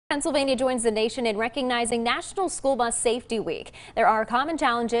Pennsylvania joins the nation in recognizing National School Bus Safety Week. There are common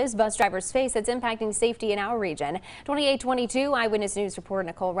challenges bus drivers face that's impacting safety in our region. 2822 Eyewitness News reporter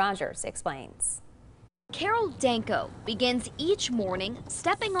Nicole Rogers explains. Carol Danko begins each morning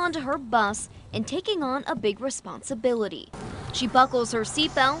stepping onto her bus and taking on a big responsibility. She buckles her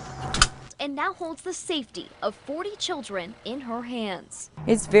seatbelt and now holds the safety of 40 children in her hands.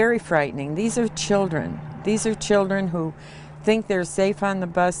 It's very frightening. These are children. These are children who think they're safe on the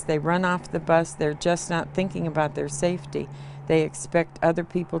bus. They run off the bus. They're just not thinking about their safety. They expect other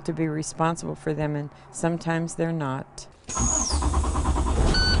people to be responsible for them, and sometimes they're not.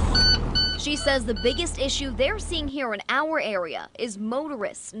 She says the biggest issue they're seeing here in our area is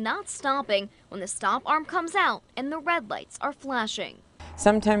motorists not stopping when the stop arm comes out and the red lights are flashing.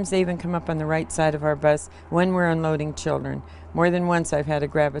 Sometimes they even come up on the right side of our bus when we're unloading children. More than once I've had to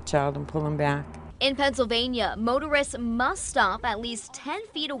grab a child and pull him back. In Pennsylvania, motorists must stop at least 10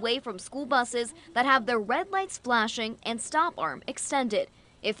 feet away from school buses that have their red lights flashing and stop arm extended.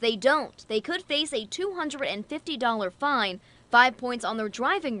 If they don't, they could face a $250 fine, 5 points on their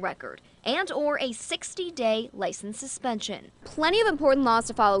driving record, and or a 60-day license suspension. Plenty of important laws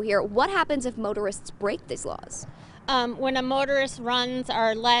to follow here. What happens if motorists break these laws? When a motorist runs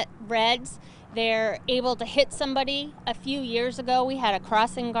our reds, they're able to hit somebody. A few years ago, we had a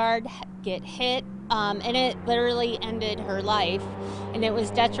crossing guard get hit, and it literally ended her life. And it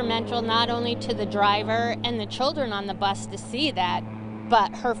was detrimental not only to the driver and the children on the bus to see that,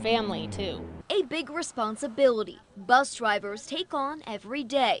 but her family too. A big responsibility bus drivers take on every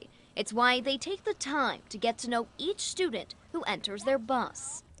day. It's why they take the time to get to know each student who enters their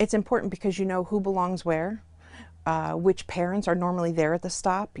bus. It's important because you know who belongs where. Which parents are normally there at the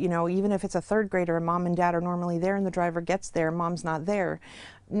stop. You know, even if it's a third grader and mom and dad are normally there and the driver gets there, mom's not there.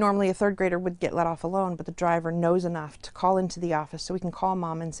 Normally a third grader would get let off alone, but the driver knows enough to call into the office so we can call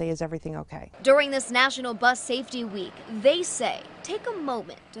mom and say, is everything okay? During this National Bus Safety Week, they say, take a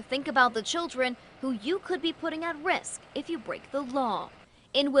moment to think about the children who you could be putting at risk if you break the law.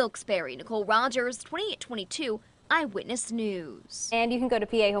 In Wilkes-Barre, Nicole Rogers, 2822 Eyewitness News. And you can go to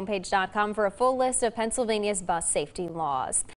PAHomepage.com for a full list of Pennsylvania's bus safety laws.